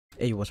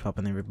Hey, what's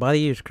poppin'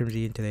 everybody? It's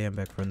Criimzy and today I'm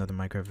back for another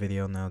Minecraft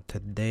video. Now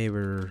today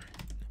we're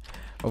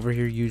over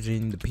here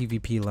using the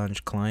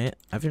PvpLounge client.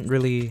 I haven't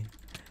really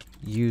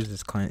used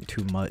this client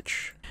too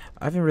much.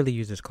 I haven't really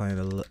used this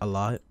client a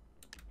lot.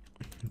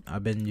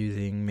 I've been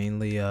using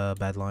mainly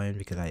Badlion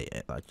because I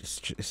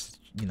just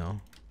you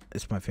know,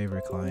 it's my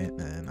favorite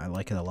client and I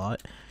like it a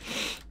lot.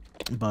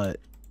 But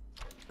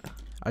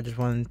I just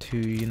wanted to,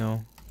 you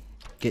know,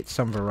 get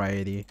some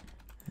variety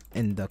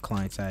in the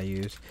clients I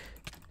use,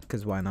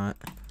 because why not?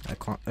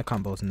 That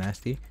combo's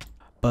nasty.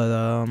 But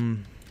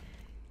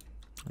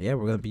yeah,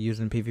 we're gonna be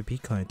using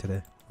PvP client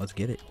today. Let's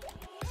get it.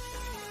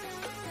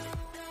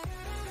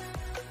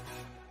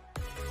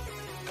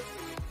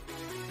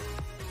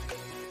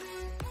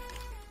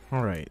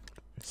 Alright,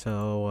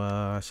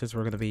 so since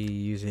we're gonna be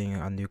using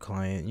a new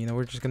client, you know,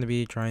 we're just gonna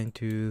be trying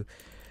to,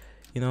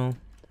 you know,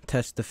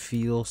 test the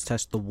feels,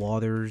 test the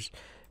waters,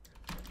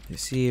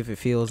 see if it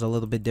feels a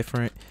little bit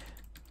different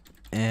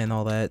and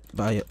all that,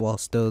 while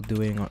still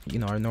doing, you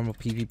know, our normal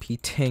PvP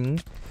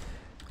thing.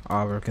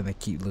 Oh, we're gonna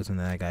keep losing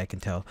to that guy, I can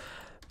tell.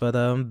 But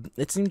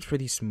it seems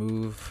pretty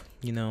smooth,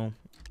 you know.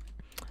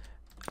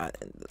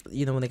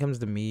 You know, when it comes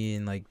to me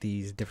and like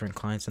these different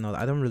clients and all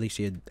that, I don't really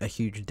see a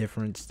huge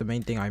difference. The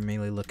main thing I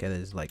mainly look at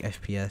is like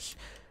FPS,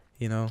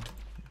 you know,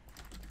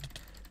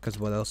 because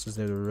what else is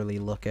there to really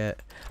look at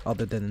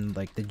other than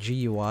like the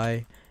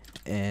GUI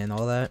and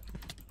all that.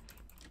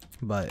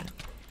 But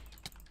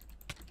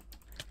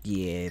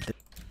yeah,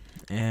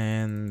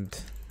 and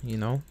you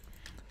know,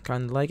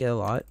 kind of like it a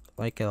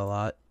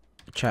lot.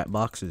 Chat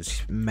box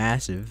is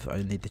massive.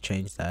 I need to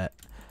change that,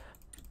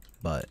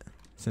 but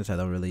since I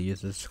don't really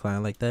use this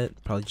client like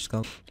that, probably just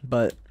gonna.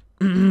 But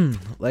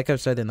like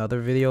I've said in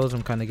other videos,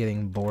 I'm kind of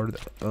getting bored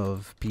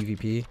of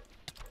PvP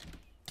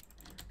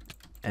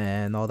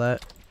and all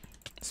that.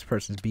 This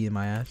person's beating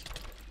my ass.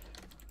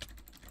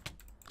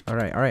 All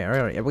right.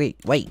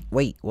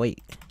 Wait.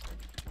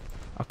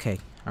 Okay,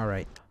 all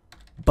right.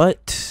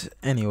 But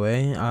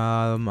anyway,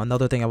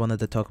 another thing I wanted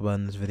to talk about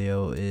in this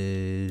video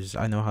is,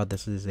 I know how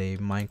this is a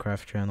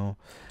Minecraft channel,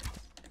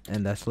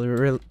 and that's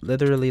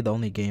literally the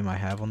only game I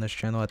have on this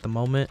channel at the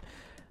moment.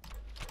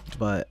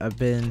 But I've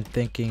been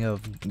thinking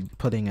of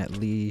putting at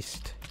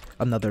least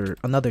another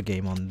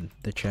game on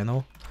the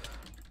channel,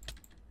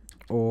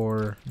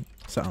 or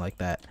something like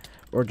that,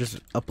 or just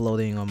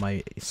uploading on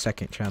my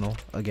second channel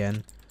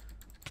again.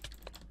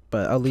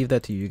 But I'll leave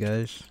that to you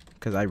guys,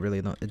 because I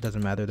really don't. It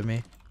doesn't matter to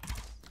me.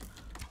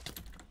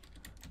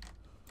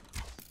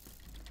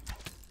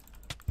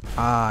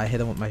 Ah, I hit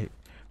him with my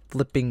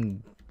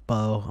flipping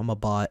bow. I'm a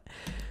bot.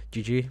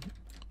 GG.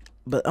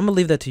 But I'm gonna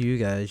leave that to you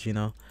guys, you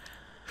know.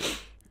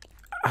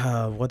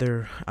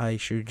 Whether I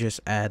should just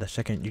add a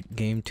second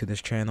game to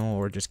this channel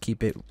or just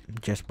keep it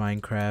just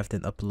Minecraft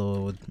and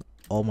upload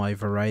all my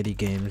variety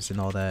games and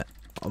all that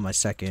on my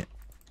second.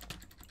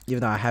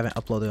 Even though I haven't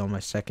uploaded on my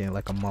second in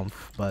like a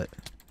month, but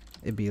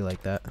it'd be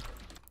like that.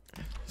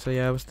 So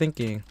yeah, I was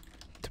thinking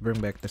to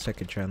bring back the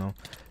second channel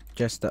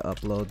just to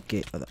upload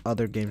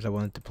other games I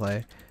wanted to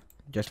play,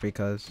 just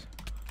because.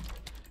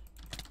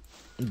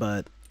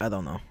 But I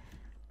don't know,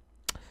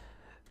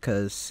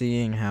 because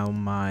seeing how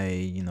my,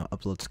 you know,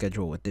 upload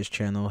schedule with this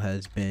channel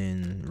has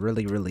been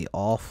really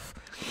off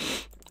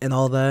and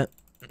all that,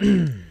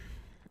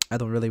 I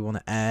don't really want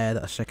to add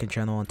a second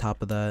channel on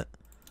top of that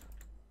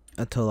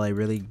until I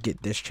really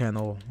get this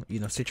channel, you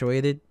know,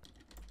 situated.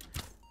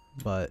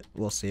 But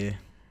we'll see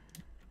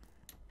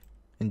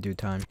in due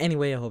time.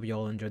 Anyway, I hope you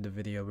all enjoyed the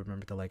video.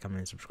 Remember to like, comment,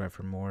 and subscribe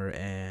for more,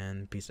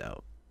 and peace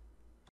out.